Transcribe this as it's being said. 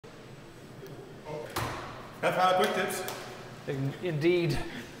PathPilot quick tips. Indeed.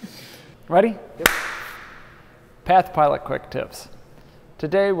 Ready? Yep. PathPilot quick tips.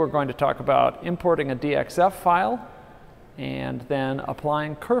 Today we're going to talk about importing a DXF file and then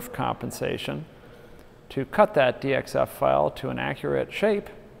applying kerf compensation to cut that DXF file to an accurate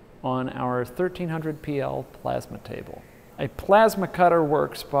shape on our 1300 PL plasma table. A plasma cutter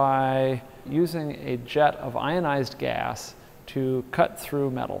works by using a jet of ionized gas to cut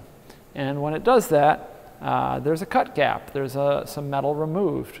through metal. And when it does that, there's a cut gap. There's some metal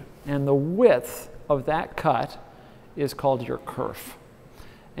removed. And the width of that cut is called your kerf.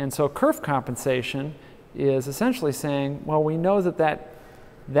 And so kerf compensation is essentially saying, well, we know that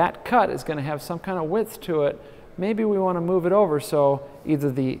that cut is going to have some kind of width to it. Maybe we want to move it over so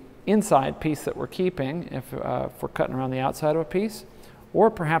either the inside piece that we're keeping, if we're cutting around the outside of a piece,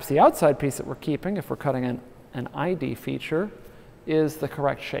 or perhaps the outside piece that we're keeping, if we're cutting an ID feature, is the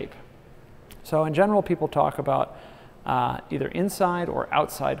correct shape. So in general, people talk about either inside or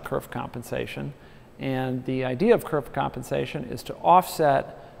outside kerf compensation. And the idea of kerf compensation is to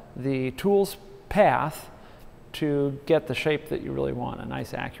offset the tool's path to get the shape that you really want, a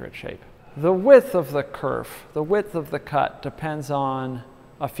nice accurate shape. The width of the kerf, the width of the cut, depends on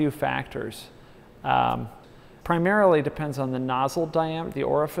a few factors. Primarily depends on the nozzle diameter, the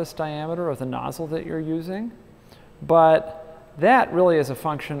orifice diameter of the nozzle that you're using. But that really is a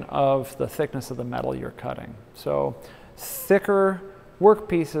function of the thickness of the metal you're cutting. So thicker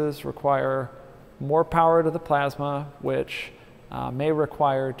workpieces require more power to the plasma, which may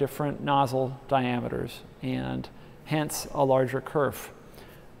require different nozzle diameters and hence a larger kerf.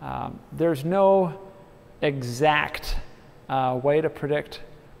 There's no exact way to predict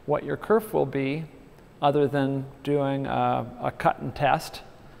what your kerf will be other than doing a cut and test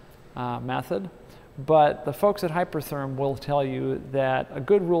method. But the folks at Hypertherm will tell you that a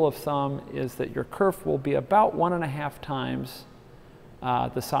good rule of thumb is that your kerf will be about 1.5 times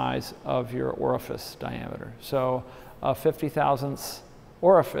the size of your orifice diameter. So a 50 thousandths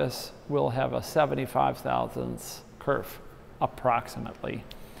orifice will have a 75 thousandths kerf, approximately.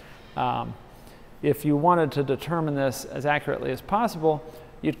 If you wanted to determine this as accurately as possible,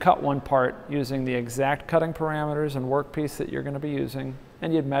 you'd cut one part using the exact cutting parameters and workpiece that you're going to be using,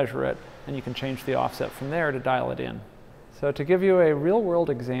 and you'd measure it, and you can change the offset from there to dial it in. So to give you a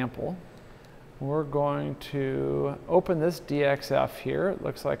real-world example, we're going to open this DXF here. It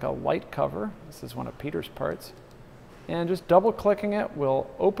looks like a light cover. This is one of Peter's parts. And just double-clicking it will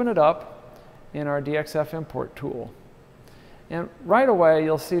open it up in our DXF import tool. And right away,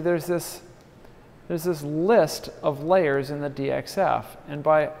 you'll see there's this list of layers in the DXF. And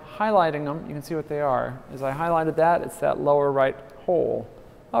by highlighting them, you can see what they are. As I highlighted that, it's that lower right hole,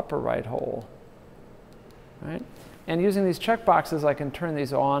 upper right hole. Right? And using these checkboxes, I can turn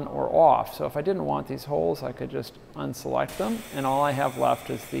these on or off. So if I didn't want these holes, I could just unselect them, and all I have left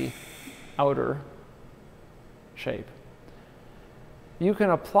is the outer shape. You can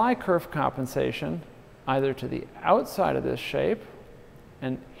apply kerf compensation either to the outside of this shape,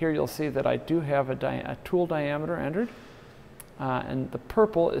 and here you'll see that I do have a tool diameter entered, and the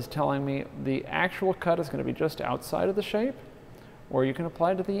purple is telling me the actual cut is going to be just outside of the shape, or you can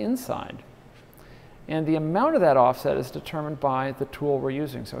apply it to the inside. And the amount of that offset is determined by the tool we're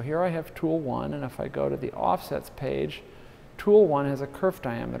using. So here I have tool 1, and if I go to the offsets page, tool 1 has a kerf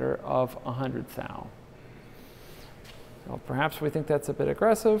diameter of 100 thou. So perhaps we think that's a bit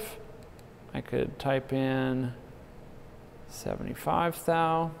aggressive. I could type in 75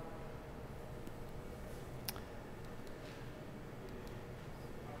 thou.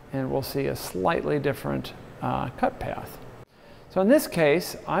 And we'll see a slightly different cut path. So in this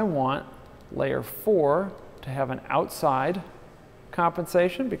case, I want layer 4 to have an outside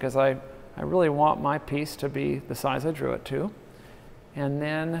compensation because I really want my piece to be the size I drew it to. And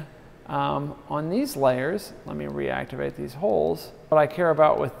then on these layers, let me reactivate these holes. What I care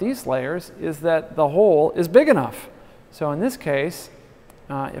about with these layers is that the hole is big enough. So in this case,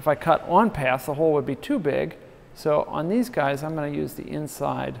 if I cut on path, the hole would be too big. So on these guys, I'm going to use the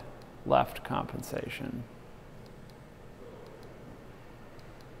inside left compensation,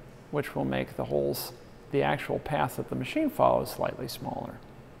 which will make the holes, the actual path that the machine follows, slightly smaller.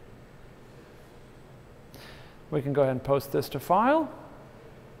 We can go ahead and post this to file.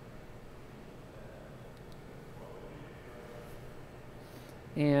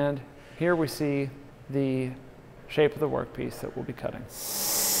 And here we see the shape of the workpiece that we'll be cutting.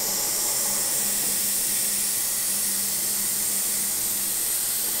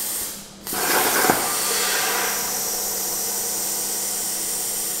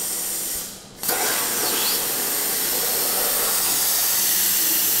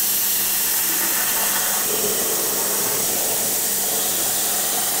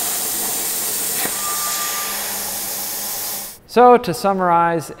 So to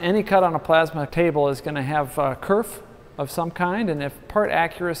summarize, any cut on a plasma table is going to have a kerf of some kind, and if part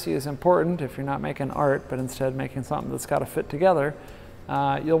accuracy is important, if you're not making art but instead making something that's got to fit together,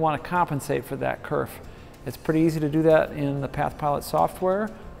 you'll want to compensate for that kerf. It's pretty easy to do that in the PathPilot software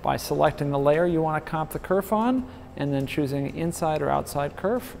by selecting the layer you want to comp the kerf on and then choosing inside or outside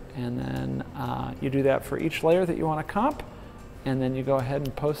kerf, and then you do that for each layer that you want to comp, and then you go ahead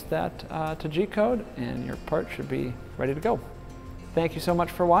and post that to G-code and your part should be ready to go. Thank you so much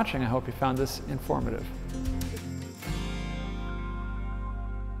for watching. I hope you found this informative.